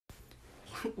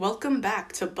welcome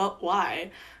back to But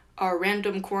Why, our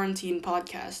random quarantine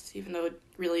podcast, even though it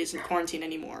really isn't quarantine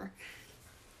anymore.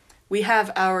 We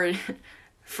have our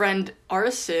friend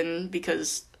Arson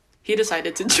because he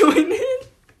decided to join in.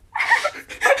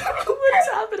 What's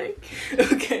happening?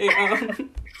 Okay,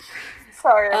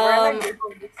 Sorry, we're in a Google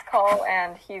Meets call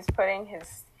and he's putting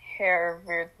his hair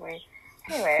weirdly.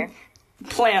 Anyway.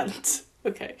 Plant.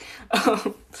 Okay.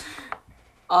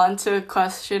 On to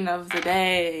question of the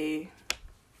day.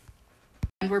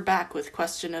 And we're back with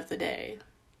question of the day.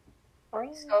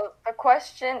 So the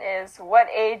question is, what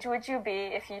age would you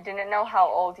be if you didn't know how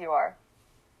old you are?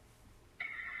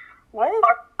 What are you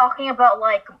talking about,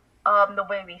 like, the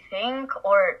way we think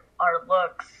or our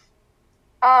looks?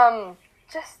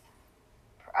 Just,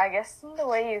 I guess the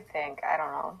way you think. I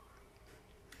don't know.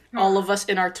 All of us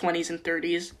in our 20s and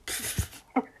 30s.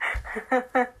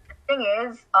 The thing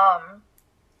is,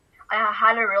 I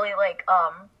had a really,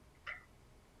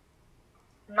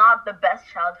 not the best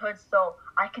childhood, so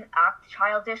I can act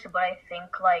childish, but I think,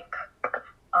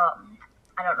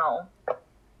 I don't know.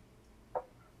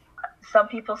 Some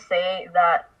people say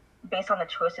that based on the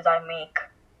choices I make,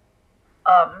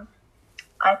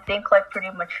 I think,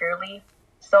 pretty maturely.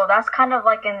 So that's kind of,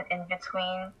 in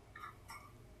between.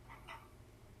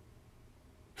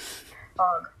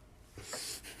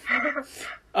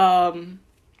 I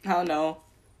don't know.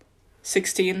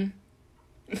 16?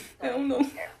 I don't know.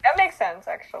 That makes sense,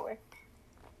 actually.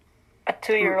 A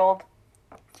 2-year-old.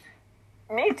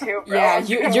 Me too, bro. Yeah,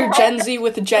 you're Gen Z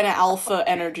with Gen Alpha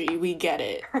energy. We get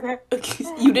it.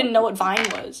 You didn't know what Vine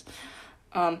was.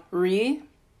 Ree?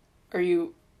 Are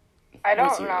you... I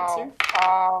don't know.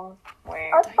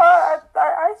 Wait. I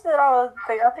said I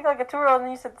think like a 2-year-old,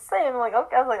 and you said the same. Like,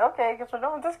 okay, I was like, okay, because we're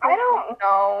doing this. I don't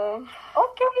know.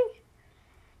 Okay.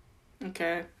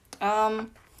 Okay.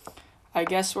 I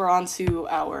guess we're on to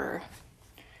our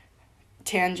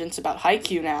tangents about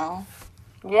haikyuu now.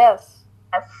 Yes.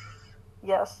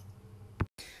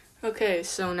 Okay,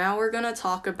 so now we're gonna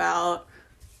talk about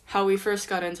how we first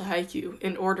got into haikyuu,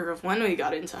 in order of when we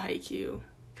got into haikyuu,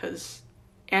 because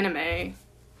anime.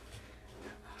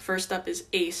 First up is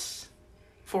Ace,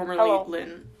 formerly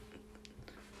Lynn.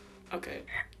 Okay.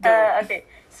 Okay.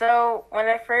 So when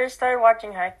I first started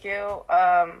watching haikyuu,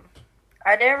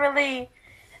 I didn't really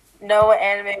know what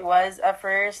anime was at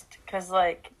first, cause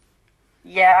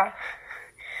yeah.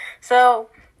 So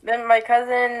then my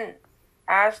cousin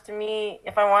asked me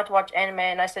if I wanted to watch anime,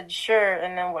 and I said sure,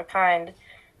 and then what kind.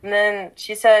 And then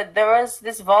she said there was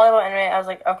this volleyball anime. I was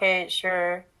like, okay,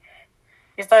 sure.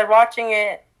 I started watching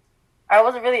it. I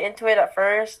wasn't really into it at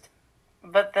first,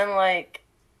 but then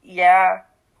yeah.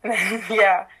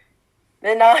 Yeah.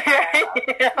 Then now here I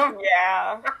am.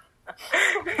 Yeah.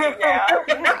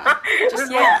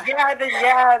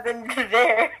 Then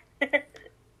there.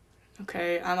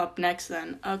 Okay, I'm up next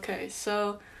then. Okay,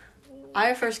 so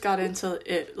I first got into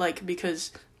it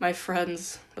because my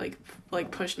friends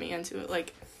pushed me into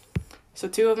it. So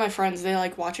 2 of my friends, they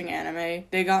like watching anime.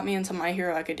 They got me into My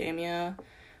Hero Academia,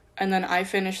 and then I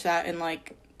finished that in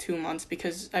 2 months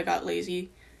because I got lazy.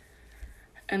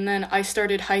 And then I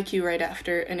started haikyuu right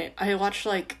after, and I watched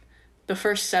the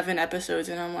first 7 episodes,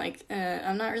 and I'm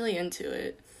I'm not really into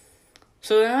it.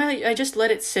 So then I just let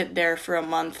it sit there for a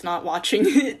month, not watching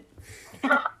it.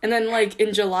 And then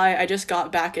in July, I just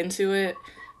got back into it,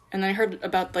 and I heard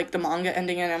about the manga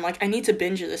ending, and I'm I need to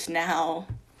binge this now.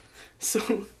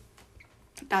 So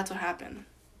that's what happened.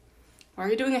 Why are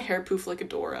you doing a hair poof like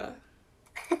Adora?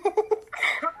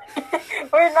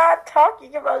 We're not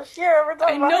talking about Shira. We're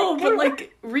talking about haikyuu. But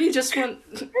Ree just went.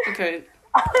 Okay.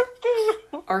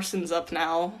 Arson's up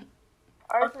now.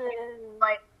 Arson.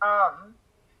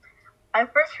 I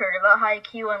first heard about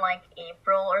haikyuu in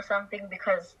April or something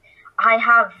because I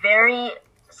have very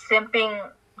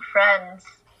simping friends.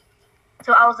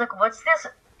 So I was like, what's this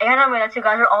anime that you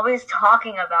guys are always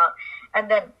talking about? And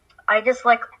then I just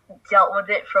dealt with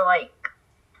it for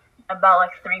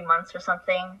about 3 months or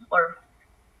something, or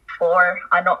 4.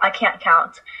 I can't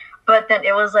count. But then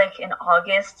it was in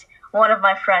August, one of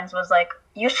my friends was like,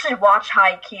 you should watch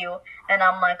haikyuu, and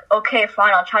I'm like, okay,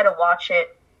 fine, I'll try to watch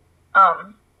it.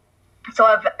 So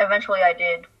eventually I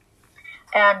did,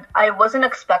 and I wasn't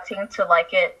expecting to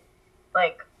like it.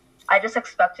 I just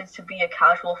expected to be a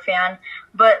casual fan,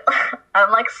 but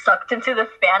I'm sucked into the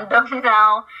fandom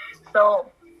now.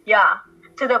 So yeah,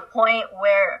 to the point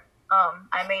where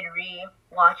I made Ree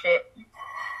watch it.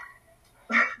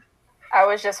 I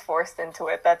was just forced into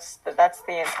it. That's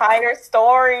the entire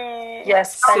story.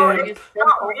 Yes, Simp.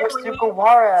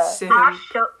 Sugawara.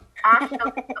 Ash showed you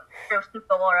a picture of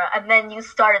Sukawara, and then you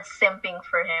started simping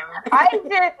for him. I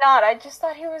did not. I just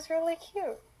thought he was really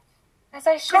cute. As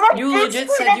I should. You legit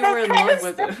said you were in love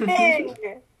with him.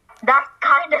 That's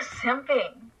kind of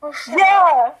simping. Oh, shit.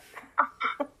 Yeah.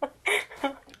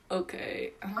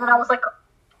 Okay. And I was like,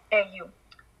 hey, you,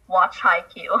 watch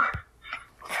haikyuu.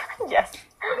 Yes.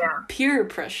 Yeah. Peer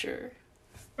pressure.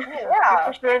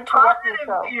 Yeah. Positive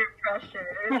peer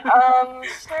pressure.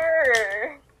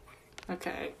 Sure.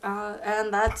 Okay.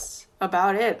 And that's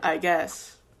about it, I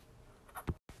guess.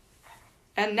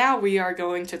 And now we are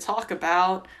going to talk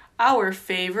about our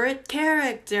favorite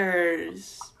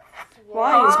characters.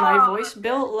 Why is my voice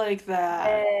built like that?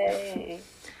 Hey.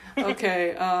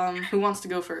 Okay, who wants to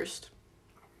go first?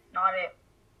 Not it.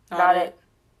 Not it.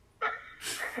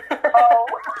 Oh.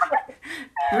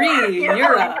 Ree,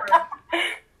 you're up.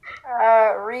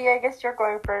 Ree, I guess you're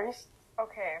going first.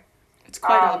 Okay. It's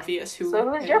quite obvious who. So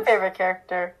who's is. your favorite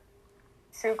character?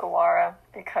 Sugawara,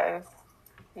 because,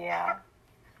 yeah.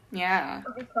 Yeah.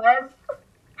 Because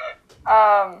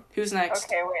Who's next?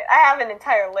 Okay, wait. I have an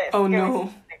entire list. Oh Give me no. some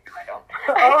things I don't.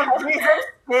 Oh, geez,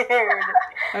 I'm scared.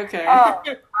 Okay.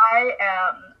 I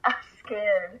am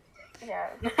scared. Yeah.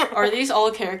 Are these all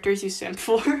characters you simp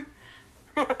for?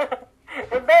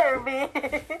 It better be.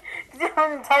 You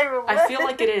have an entire list. I feel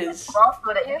like it is. What else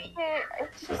would it It's, be?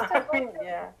 it's just a bunch of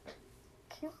Yeah.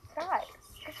 cute guys.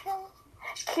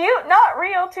 Cute, not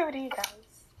real 2D guys.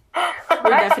 We're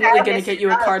definitely have gonna this get you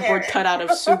a cardboard character. cutout of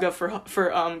Suga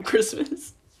for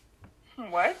Christmas.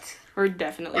 What? We're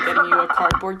definitely getting you a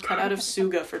cardboard cutout of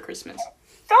Suga for Christmas.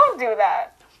 Don't do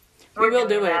that. We will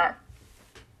doing do it. that.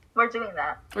 We're doing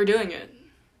that. We're doing it.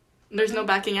 There's no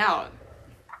backing out.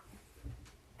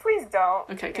 Please don't.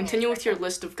 Okay, continue with your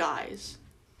list of guys.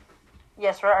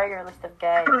 Yes, where are your list of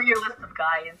guys? Your list of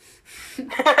guys.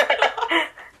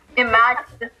 Imagine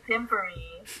the simpery.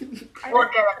 We'll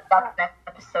get into that next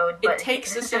episode. But It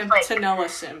takes a this is simp like, to know a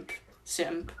simp.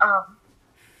 Simp.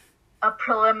 a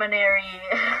preliminary.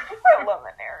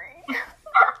 Preliminary.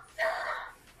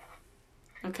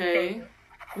 Okay.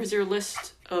 Where's your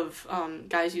list of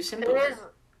guys you simp Who over? is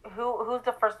who's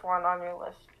the first one on your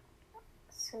list?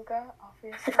 Suga,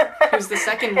 obviously. Who's the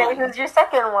second Okay, one? who's your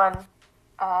second one?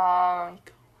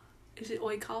 Is it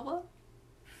Oikawa?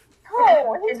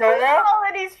 No, his know that?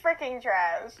 personality's freaking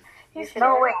trash. He's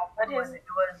No, wait. but It was.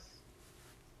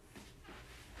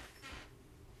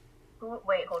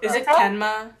 Wait, hold Is on. it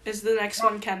Kenma? Is the next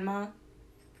one Kenma?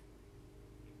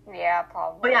 Yeah, Oh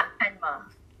probably. yeah, Enma.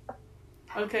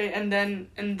 Okay, and then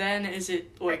is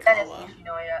it Then it's Oikawa?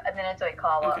 Yoshinoya, and then it's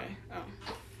Oikawa. Okay.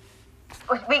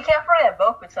 Oh. We can't forget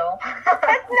Bokuto.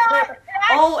 That's not.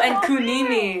 Oh, and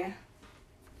Kunimi.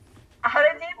 How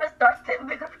did you even start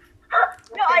simping?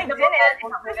 No, I didn't.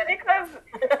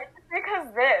 It's because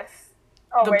this.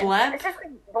 Oh, The wait. blep? It's just a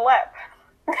blep.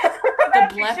 The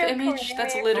blep image?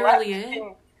 That's literally it?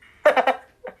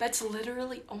 That's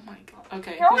literally. Oh my god.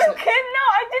 Okay. No, Who's you next? kidding? No,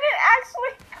 I didn't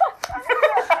actually.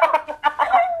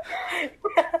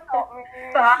 Help me.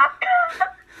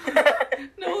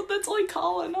 No, that's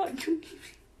Oikawa, not Kunimi.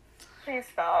 Please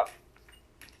stop.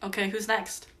 Okay, who's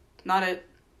next? Not it.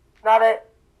 Not it.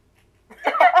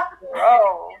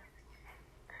 Bro.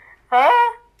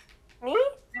 Huh? Me?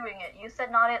 Doing it. You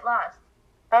said not it last.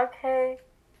 Okay.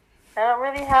 I don't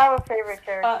really have a favorite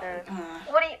character.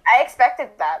 What do you? I expected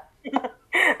that. I don't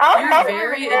You're have a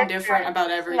very favorite character. indifferent about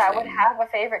I would everything. have a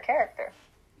favorite character.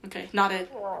 Okay, not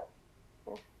it.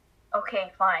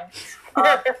 Okay, fine.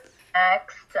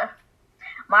 Next,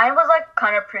 mine was like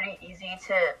kind of pretty easy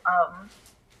to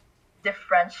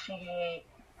differentiate.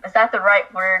 Is that the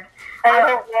right word? I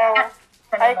don't know.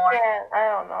 Anymore. I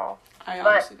don't know. I But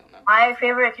honestly don't know. my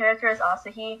favorite character is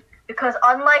Asahi because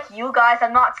unlike you guys,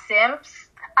 I'm not simps.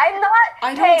 I'm not.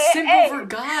 I don't simp over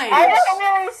guys. I don't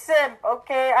really simp,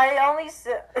 okay? I only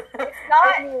simp. It's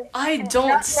not. I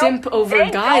don't simp over they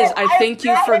guys. don't. I think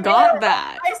you forgot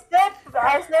that.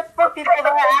 I simp for people that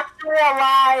are actually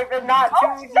alive and not Oh,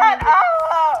 2D. shut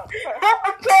up!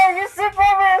 Okay, you simp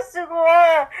over a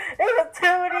Sugawara. It's a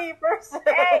 2D person.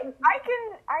 Hey,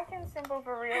 I can simp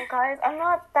over real guys. I'm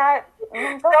not that.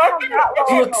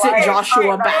 Looks at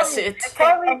Joshua Bassett.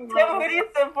 Tell me 2D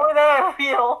simp that are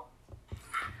real.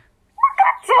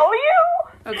 Tell you?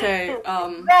 Okay,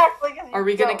 Exactly. 'cause you are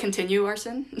we gonna don't. continue our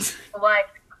sin? Like,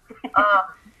 I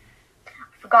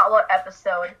forgot what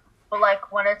episode, but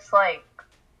like when it's like,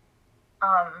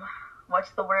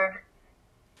 what's the word?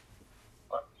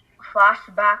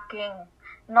 Flashbacking.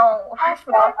 No, I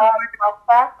forgot the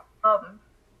word.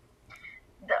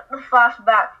 The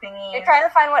flashback thingy. You're trying to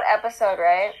find what episode,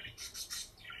 right?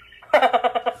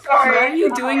 Why are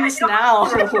you doing this now?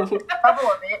 Double of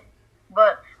it.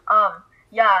 But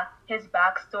yeah, his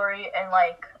backstory and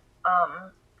like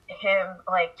him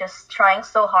like just trying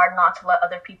so hard not to let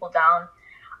other people down.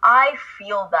 I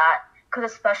feel that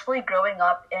because especially growing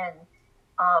up in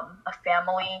a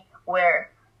family where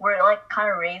we're like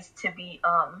kind of raised to be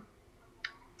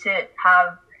to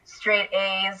have straight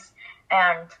A's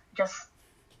and just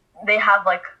they have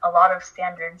like a lot of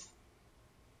standards.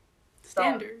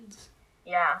 Standards. So,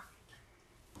 yeah.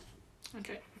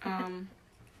 Okay.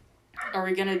 Are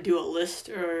we gonna do a list,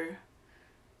 or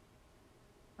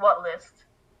What list?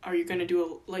 are you gonna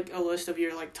do a list of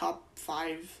your like top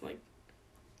 5 like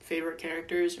favorite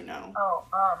characters, or no? Oh,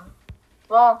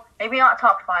 well, maybe not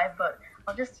top 5, but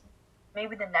I'll just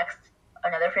maybe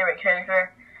another favorite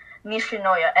character,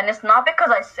 Nishinoya, and it's not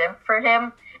because I simp for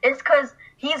him. It's because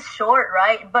he's short,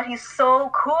 right? But he's so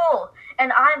cool,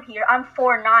 and I'm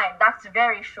 4'9". That's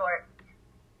very short,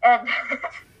 and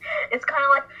it's kind of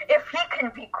like if he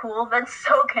can be cool, then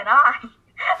so can I.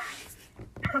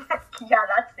 Yeah,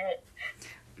 that's it.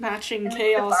 Matching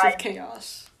chaos with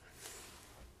chaos.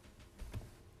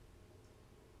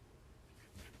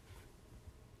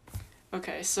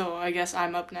 Okay, so I guess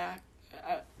I'm up next.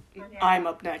 I'm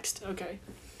up next. Okay.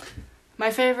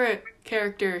 My favorite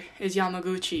character is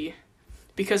Yamaguchi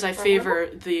because I favor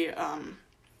the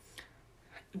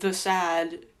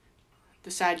sad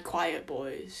quiet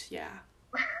boys. Yeah.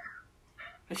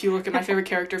 If you look at my favorite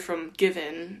character from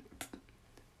Given,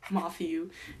 Mafiu,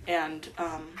 and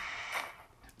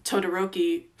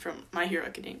Todoroki from My Hero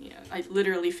Academia, I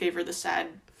literally favor the sad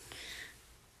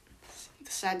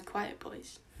quiet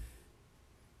boys.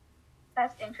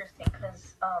 That's interesting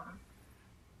because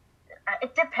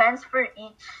it depends for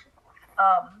each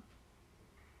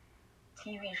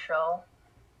TV show,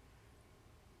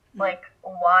 like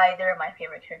why they're my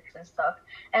favorite characters and stuff.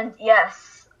 And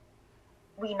yes,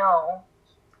 we know,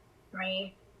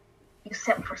 Ri, you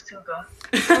simp for Suga.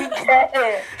 We get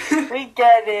it. We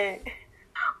get it.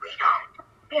 We know.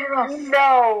 Bear us.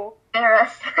 No. Bear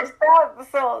us. Stop.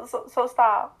 So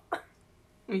stop.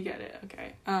 We get it.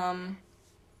 Okay.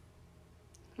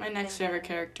 My next favorite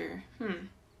character. Turned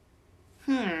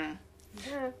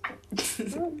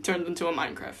into a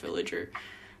Minecraft villager.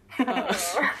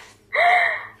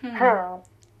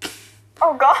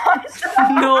 Oh gosh.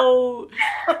 No.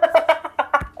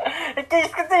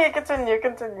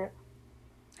 Continue.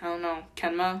 I don't know.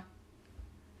 Kenma?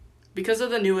 Because of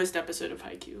the newest episode of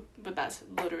haikyuu, but that's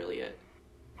literally it.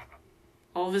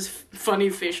 All of his funny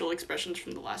facial expressions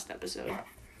from the last episode.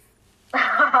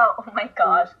 Oh my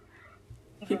gosh.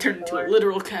 He turned into a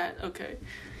literal cat. Okay.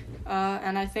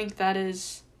 And I think that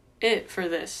is it for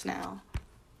this now.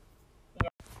 Yeah.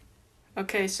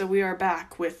 Okay, so we are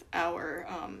back with our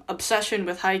obsession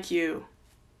with haikyuu.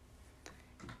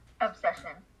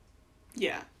 Obsession.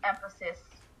 Yeah. Emphasis.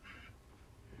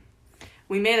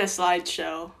 We made a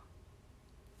slideshow.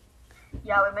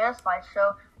 Yeah, we made a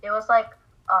slideshow. It was like,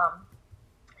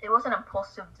 it was an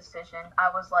impulsive decision. I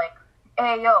was like,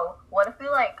 hey, yo, what if we,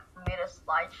 like, made a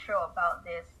slideshow about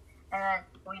this? And then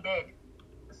we did.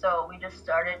 So we just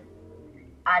started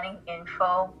adding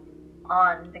info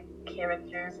on the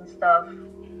characters and stuff,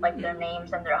 like their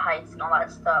names and their heights and all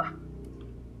that stuff.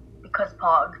 Because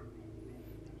Pog.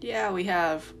 Yeah, we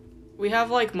have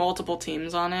like multiple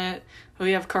teams on it.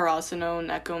 We have Karasuno,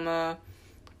 Nekoma,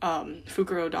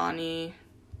 Fukurodani,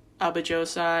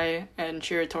 Abajosai, and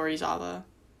Shiratorizawa.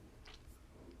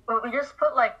 But we just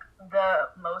put like the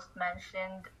most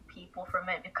mentioned people from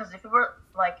it because if it were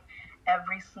like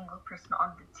every single person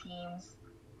on the teams,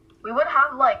 we would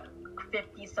have like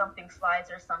 50 something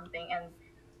slides or something, and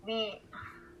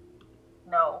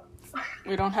no.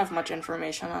 We don't have much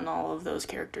information on all of those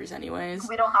characters anyways.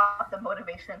 We don't have the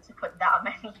motivation to put that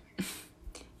many.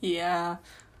 Yeah.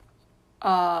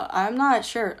 I'm not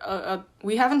sure.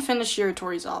 We haven't finished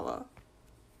Shiratorizawa.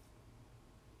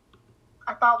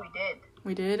 I thought we did.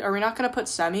 We did? Are we not gonna put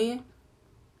Semi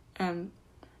and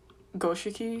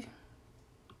Goshiki?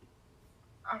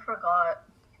 I forgot.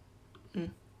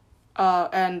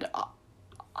 And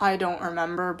I don't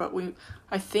remember, but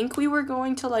I think we were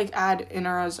going to like add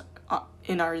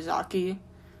Inarizaki.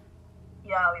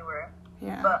 Yeah, we were.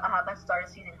 Yeah. But I haven't started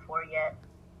season 4 yet.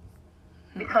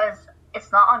 Because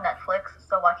it's not on Netflix,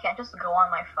 so I can't just go on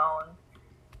my phone.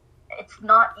 It's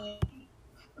not easy.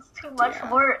 It's too much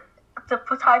work to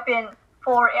type in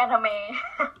 4 anime.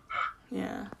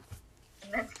 Yeah.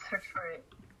 And then search for it.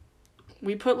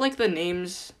 We put like the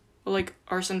names, like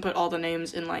Arson put all the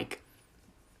names in like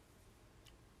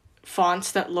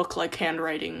fonts that look like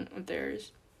handwriting of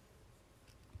theirs.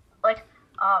 Like,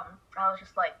 I was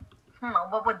just like,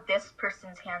 what would this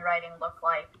person's handwriting look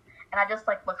like? and I just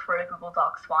like looked for a Google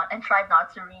Docs font and tried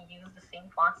not to reuse the same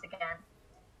fonts again.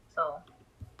 So.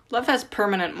 Love has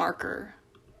permanent marker.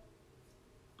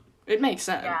 It makes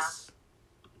sense. Yeah.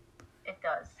 It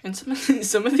does. And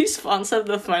some of these fonts have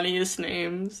the funniest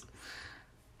names.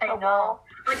 I know.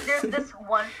 Like, there's this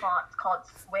one font called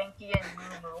Swanky and Moo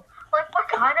Moo. Like, what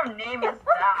kind of name is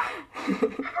that?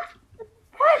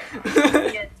 What?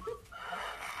 Swanky and Moo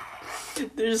Moo.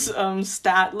 There's,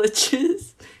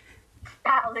 Statliches.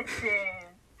 Statliches.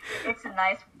 It's a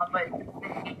nice font, but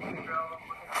it's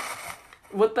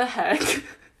What the heck?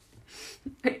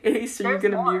 Ace, are you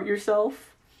gonna mute yourself?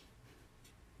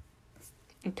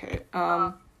 Okay,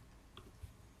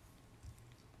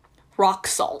 rock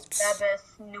salt.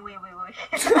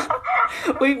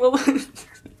 Wait, what?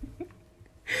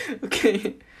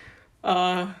 Okay.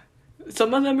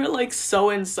 Some of them are like so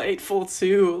insightful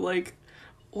too, like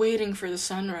waiting for the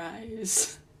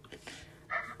sunrise.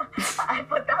 I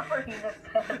put that for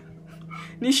Hinata.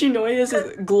 Nishinoya's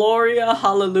is Gloria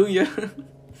Hallelujah.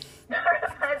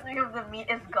 Reminds me of the meat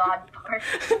is God part.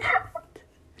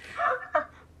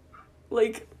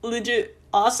 Like, legit,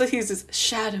 Asahi's is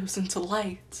shadows into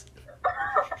light.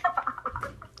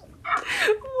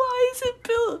 Why is it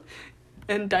built?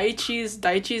 And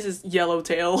Daichi's is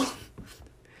yellowtail.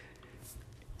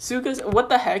 Suga's, what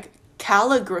the heck?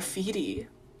 Calligraffiti.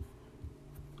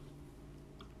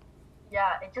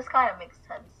 Yeah, it just kind of makes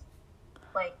sense.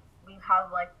 Like, we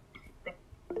have, like, the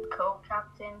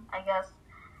co-captain, I guess.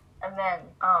 And then,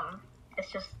 it's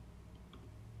just...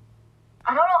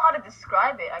 I don't know how to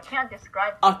describe it. I can't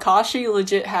describe it. Akashi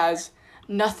legit has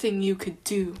nothing you could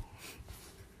do.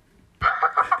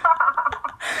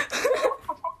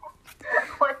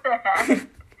 What the heck?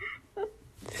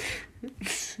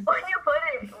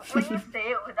 When you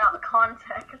say it without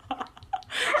context.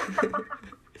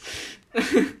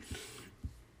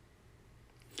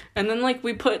 And then, like,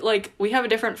 we have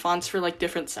different fonts for, like,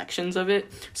 different sections of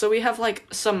it. So we have, like,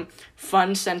 some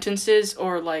fun sentences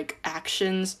or, like,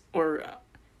 actions or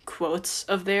quotes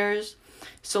of theirs.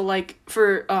 So, like,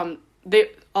 for,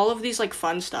 all of these, like,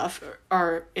 fun stuff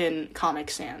are in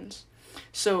Comic Sans.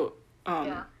 So,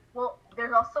 Yeah. Well,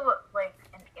 there's also, like,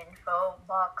 an info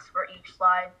box for each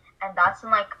slide, and that's in,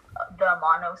 like, the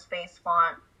monospace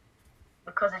font,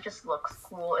 because it just looks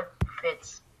cool, it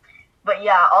fits. But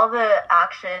yeah, all the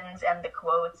actions and the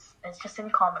quotes, it's just in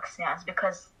Comic Sans,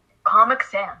 because Comic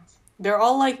Sans. They're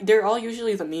all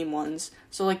usually the meme ones.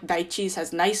 So, like, Daichi's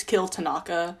has nice kill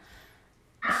Tanaka.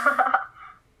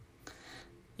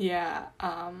 Yeah,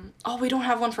 oh, we don't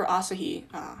have one for Asahi.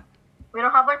 We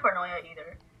don't have one for Noya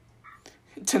either.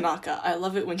 Tanaka, I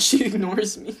love it when she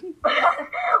ignores me.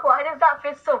 Why does that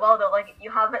fit so well, though? Like,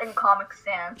 you have it in Comic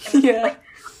Sans. And Yeah. Like,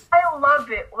 I love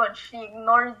it when she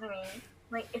ignores me.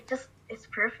 Like, it's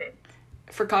perfect.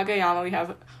 For Kageyama, we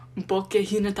have Boke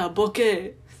Hinata Boke.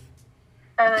 And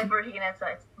then for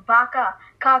Hinata, it's Baka,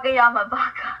 Kageyama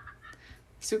Baka.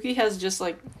 Suki has just,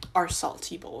 like, our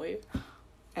salty boy.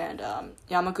 And,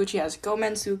 Yamaguchi has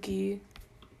Gomen Suki.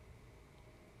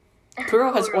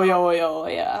 Kuro has Oyo Oyo,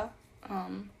 yeah.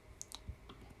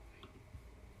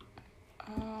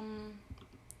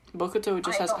 Bokuto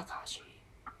just has Akashi.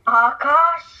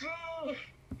 Akashi!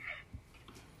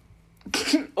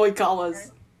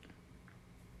 Oikawa's.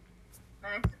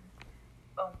 Next.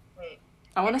 Oh, wait.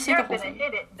 I want to say the whole If you're thing.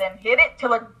 gonna hit it, then hit it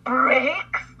till it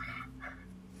breaks.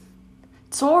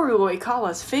 Toru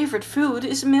Oikawa's favorite food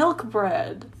is milk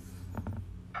bread.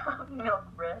 Milk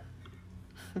bread.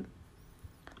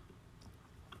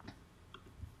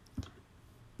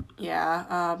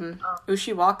 Yeah,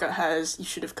 Ushiwaka has You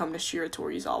Should Have Come to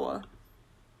Shiratorizawa.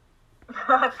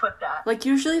 I put that. Like,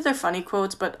 usually they're funny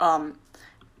quotes, but,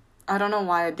 I don't know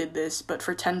why I did this, but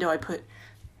for Tendo I put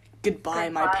Goodbye,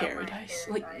 my paradise.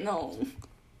 Like, no.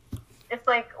 It's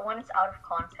like, when it's out of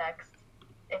context,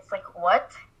 it's like,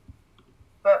 what?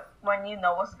 But when you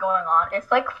know what's going on,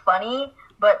 it's like funny,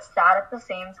 but sad at the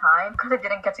same time, because I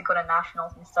didn't get to go to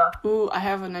nationals and stuff. Ooh, I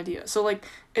have an idea. So, like,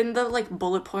 in the, like,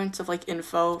 bullet points of, like,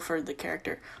 info for the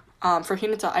character, for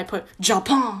Hinata, I put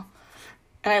Japan!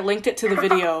 And I linked it to the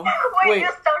video. Wait, you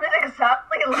sounded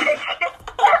exactly like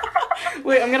it.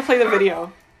 Wait, I'm gonna play the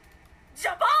video.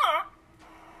 Japan!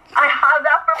 I have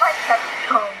that for my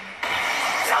headphones.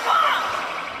 Japan!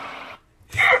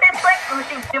 It's like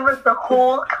Uchi gives the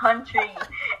whole country.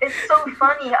 It's so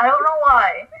funny. I don't know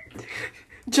why.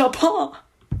 Japan!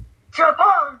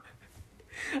 Japan!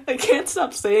 I can't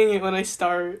stop saying it when I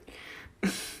start.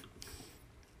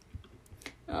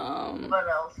 What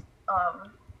else?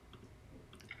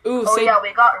 Ooh, Oh yeah,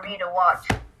 we got Reed to watch.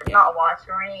 Yeah. Not watch,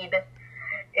 read.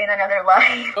 in another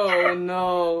life. Oh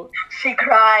no. She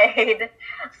cried.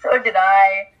 So did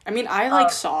I. I mean, I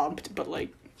like sobbed, but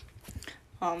like,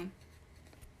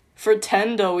 for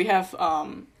Tendo we have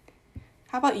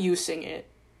how about you sing it,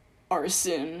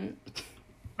 Arson?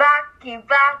 Baki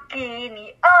baki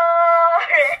ni ore.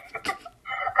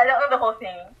 I don't know the whole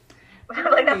thing.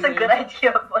 But like that's a good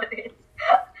idea of what it is.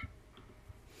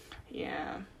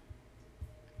 Yeah.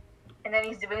 And then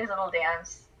he's doing his little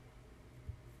dance.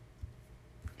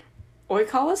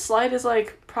 Oikawa Slide is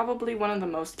like probably one of the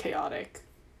most chaotic.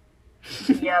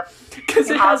 Yep. Because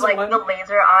He it has has like one. the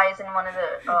laser eyes in one of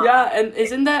the. Yeah, and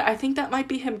isn't that? I think that might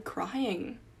be him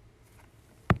crying.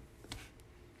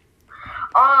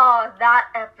 Oh, that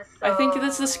episode. I think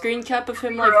that's the screen cap of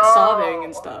him like Bro. sobbing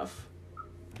and stuff.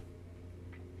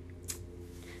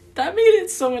 That made it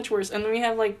so much worse. And then we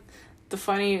have like the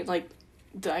funny, like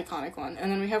the iconic one,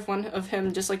 and then we have one of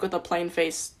him just like with a plain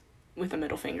face with a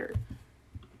middle finger.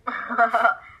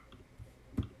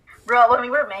 Bro, when we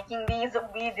were making these,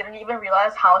 we didn't even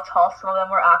realize how tall some of them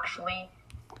were actually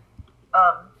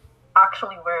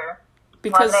were. Why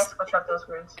did I Because switch up those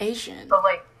words? Asian. But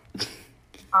like,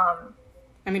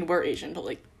 I mean, we're Asian, but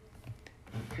like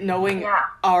knowing Yeah.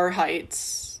 our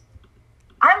heights.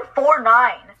 I'm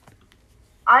 4'9".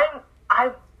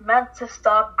 I meant to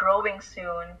stop growing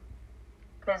soon.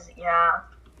 Cause yeah.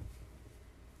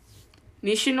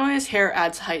 Nishinoya's hair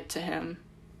adds height to him.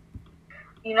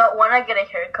 You know, when I get a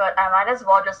haircut, I might as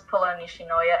well just pull a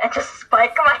Nishinoya and just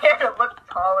spike my hair to look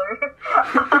taller.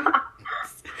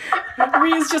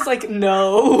 Ri's just like,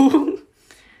 no.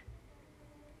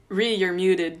 Ri, you're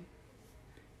muted.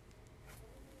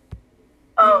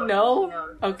 Oh No?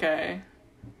 Okay.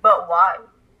 But why?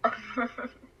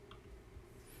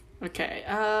 Okay,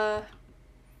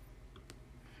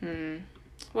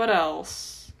 what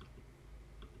else?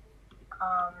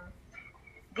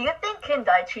 Do you think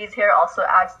Kindaichi's hair also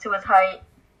adds to his height?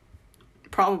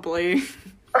 Probably.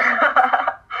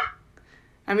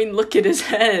 I mean, look at his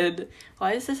head.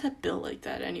 Why is his head built like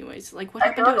that anyways? Like, what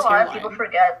I feel happened to like his a lot of people hairline?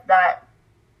 forget that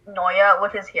Noya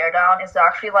with his hair down is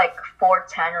actually like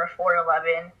 4'10" or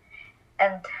 4'11",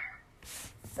 and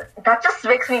that just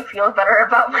makes me feel better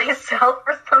about myself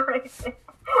for some reason.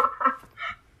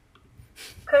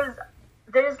 Because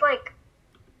there's like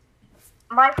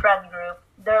my friend group,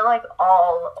 they're like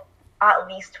all at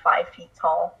least 5 feet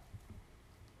tall.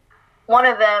 One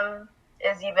of them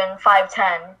is even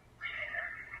 5'10".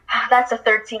 That's a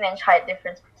 13-inch height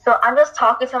difference. So I'm just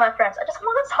talking to my friends. I just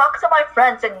want to talk to my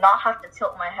friends and not have to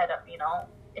tilt my head up, you know?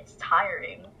 It's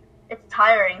tiring. It's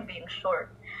tiring being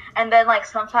short. And then, like,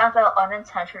 sometimes I'll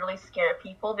unintentionally scare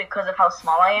people because of how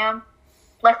small I am.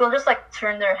 Like, they'll just, like,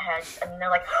 turn their heads and they're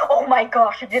like, oh my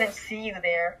gosh, I didn't see you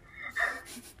there.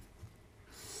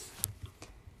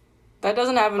 That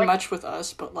doesn't happen Like- much with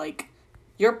us, but, like,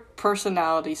 your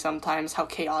personality sometimes, how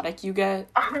chaotic you get.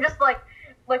 I'm just like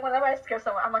whenever I scare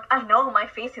someone, I'm like, I know my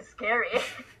face is scary.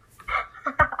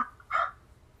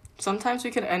 Sometimes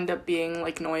we could end up being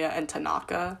like Noya and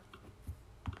Tanaka.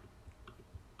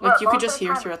 But Like, you could most of just the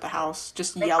hear time- throughout the house,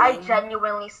 just Like, yelling. I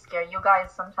genuinely scare you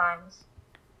guys sometimes.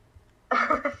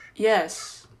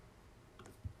 Yes.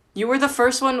 You were the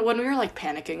first one, when we were, like,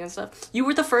 panicking and stuff, you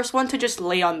were the first one to just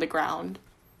lay on the ground.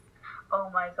 Oh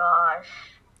my gosh.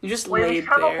 You just Wait, laid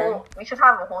there. we should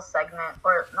have a whole segment,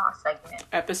 or not segment.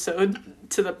 Episode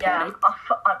to the Yeah, panic.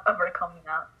 of her coming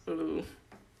out. Ooh.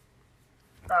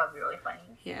 That would be really funny.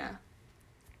 Yeah.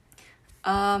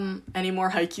 Any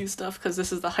more haikyuu stuff? Because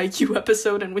this is the haikyuu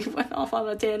episode and we went off on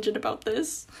a tangent about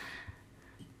this.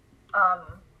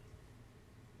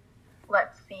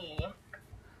 Let's see.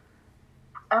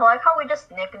 I like how we just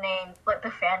nicknamed, like, the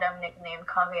fandom nicknamed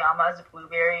Kageyama as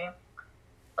Blueberry.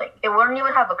 Like, it wouldn't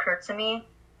even have occurred to me,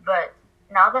 but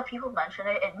now that people mention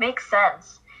it, it makes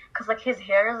sense. Because, like, his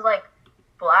hair is, like,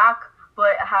 black,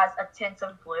 but it has a tint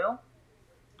of blue.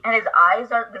 And his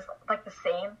eyes are, like, the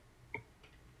same.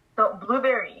 So,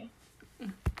 Blueberry.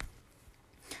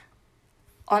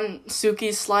 On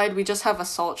Suki's slide, we just have a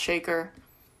salt shaker.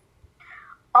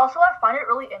 Also, I find it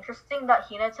really interesting that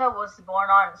Hinata was born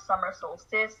on summer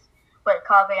solstice, but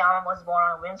Kageyama was born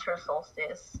on winter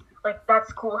solstice. Like,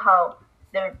 that's cool how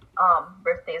their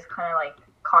birthdays kind of, like,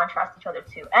 contrast each other,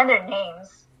 too. And their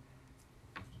names.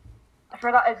 I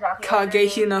forgot exactly what their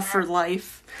names Kagehina are. for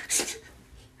life.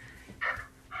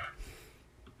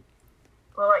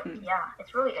 Well, like, yeah,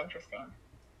 it's really interesting.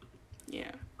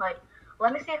 Yeah. Like,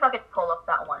 let me see if I could pull up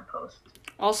that one post.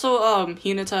 Also,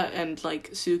 Hinata and,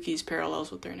 like, Suki's parallels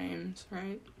with their names,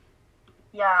 right?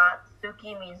 Yeah,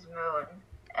 Tsuki means moon.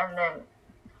 And then,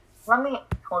 let me,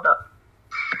 hold up.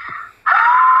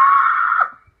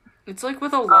 It's like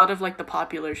with a lot of like the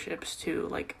popular ships too.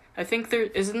 Like I think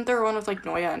isn't there one with like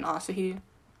Noya and Asahi?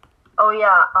 Oh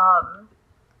yeah,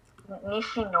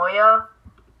 Nishinoya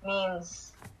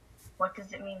means, what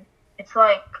does it mean? It's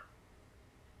like,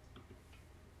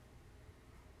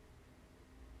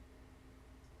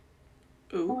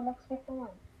 Ooh. oh, next week one.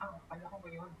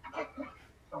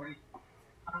 Sorry.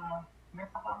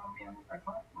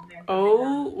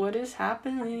 Oh, what is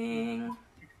happening?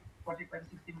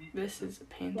 This is a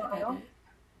pain to edit.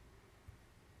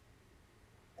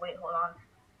 Wait, hold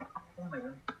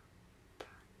on.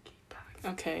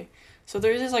 Okay, so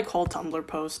there's this like whole Tumblr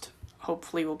post.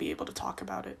 Hopefully we'll be able to talk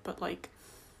about it, but like,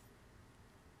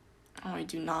 oh, I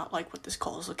do not like what this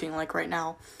call is looking like right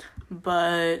now.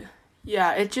 But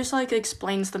yeah, it just like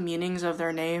explains the meanings of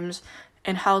their names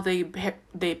and how they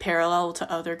parallel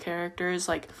to other characters,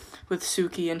 like with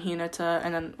Suki and Hinata,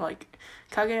 and then like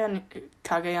Kageyama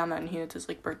and Hinata's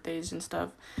like birthdays and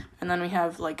stuff. And then we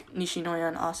have like Nishinoya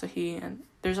and Asahi, and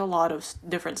there's a lot of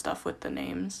different stuff with the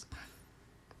names.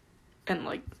 And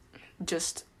like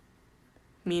just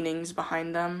meanings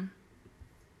behind them.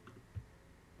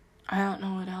 I don't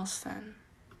know what else then.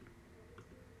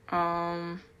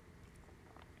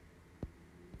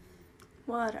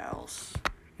 What else?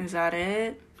 Is that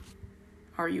it?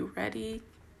 Are you ready?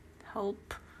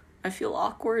 Help. I feel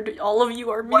awkward. All of you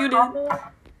are muted.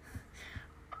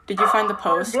 Did you find the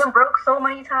post? Zoom broke so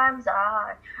many times.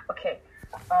 Okay.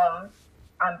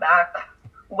 I'm back.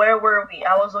 Where were we?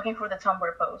 I was looking for the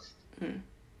Tumblr post.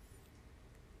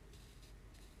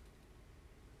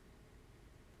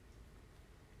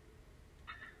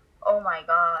 Oh my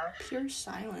gosh. Pure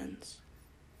silence.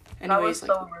 That was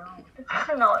Anyways, so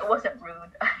rude. No, it wasn't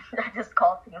rude. I just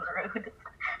called things rude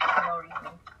for no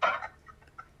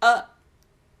reason.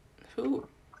 Who?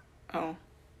 Oh.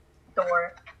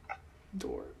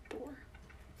 Door.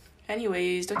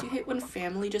 Anyways, don't you hate when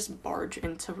family just barge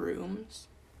into rooms?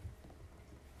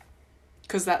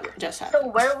 Because that just happened. So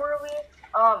where were we?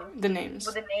 The names.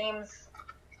 With the names.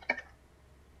 Did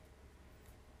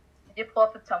you pull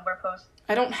up the Tumblr post?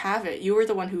 I don't have it. You were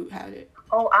the one who had it.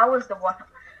 Oh, I was the one.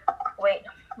 Wait,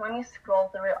 let me scroll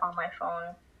through it on my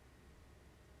phone.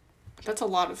 That's a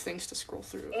lot of things to scroll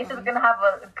through. Ace is gonna have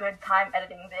a good time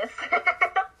editing this.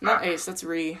 Not Ace, that's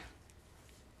Ree.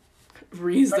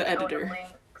 Ree's the Let's go to editor.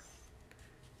 links.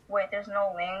 Wait, there's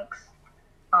no links.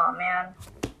 Oh man.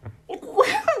 What?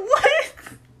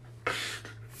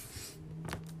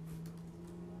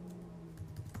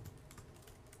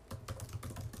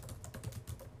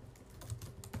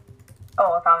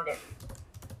 Oh, I found it.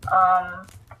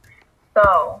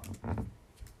 So,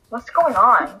 what's going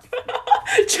on?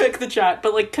 Check the chat,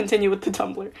 but like continue with the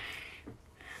Tumblr.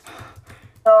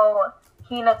 So,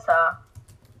 Hinata,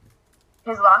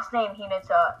 his last name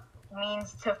Hinata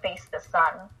means to face the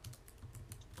sun.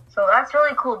 So that's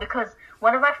really cool because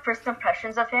one of my first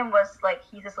impressions of him was like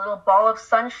he's this little ball of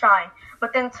sunshine,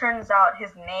 but then turns out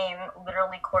his name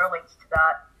literally correlates to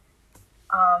that.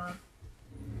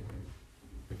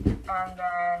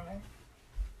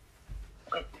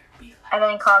 And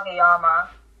then Kageyama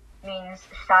means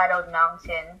shadowed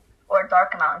mountain or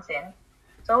dark mountain.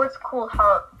 So it's cool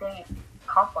how they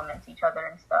complement each other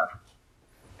and stuff.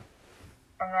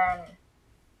 And then,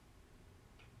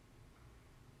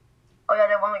 oh yeah,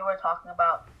 the one we were talking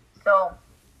about. So,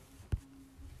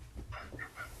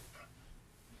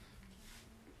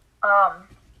 I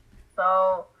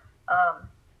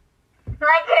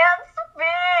can't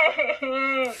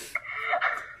speak.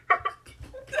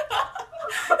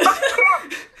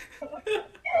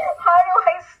 How do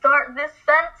I start this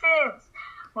sentence?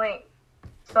 Wait,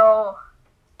 so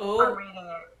I'm reading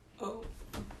it. Oh.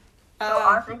 So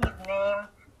Asahi's name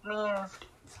means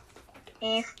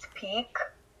East Peak,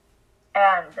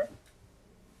 and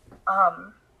I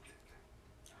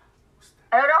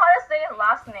don't know how to say his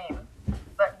last name,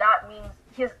 but that means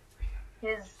his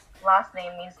last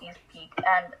name means East Peak,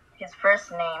 and his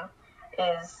first name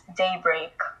is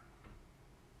Daybreak.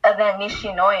 And then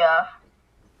Nishinoya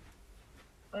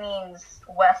means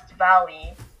West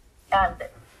Valley, and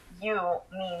Yu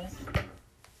means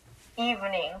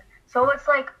evening. So it's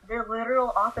like they're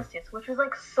literal opposites, which is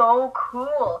like so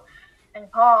cool.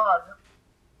 And Pog,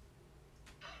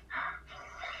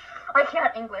 I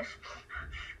can't English.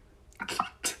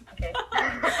 Okay.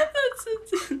 That's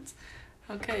intense.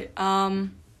 Okay,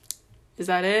 is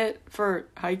that it for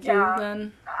haikyuu Yeah.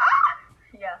 then?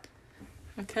 Yeah.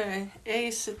 Okay,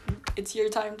 Ace, it's your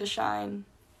time to shine.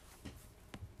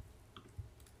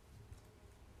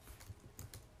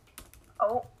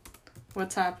 Oh,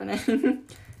 What's happening?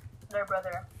 their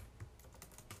brother.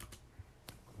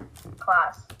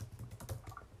 Class.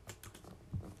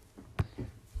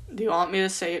 Do you want me to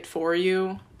say it for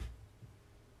you?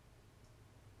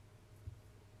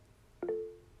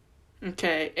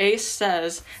 Okay, Ace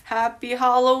says, Happy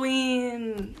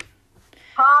Halloween!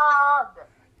 Hog.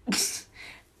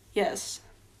 Yes,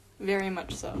 very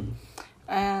much so.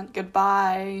 And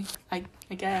goodbye, I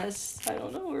guess. I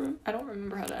don't know. I don't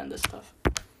remember how to end this stuff.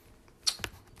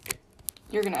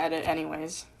 You're gonna edit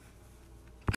anyways.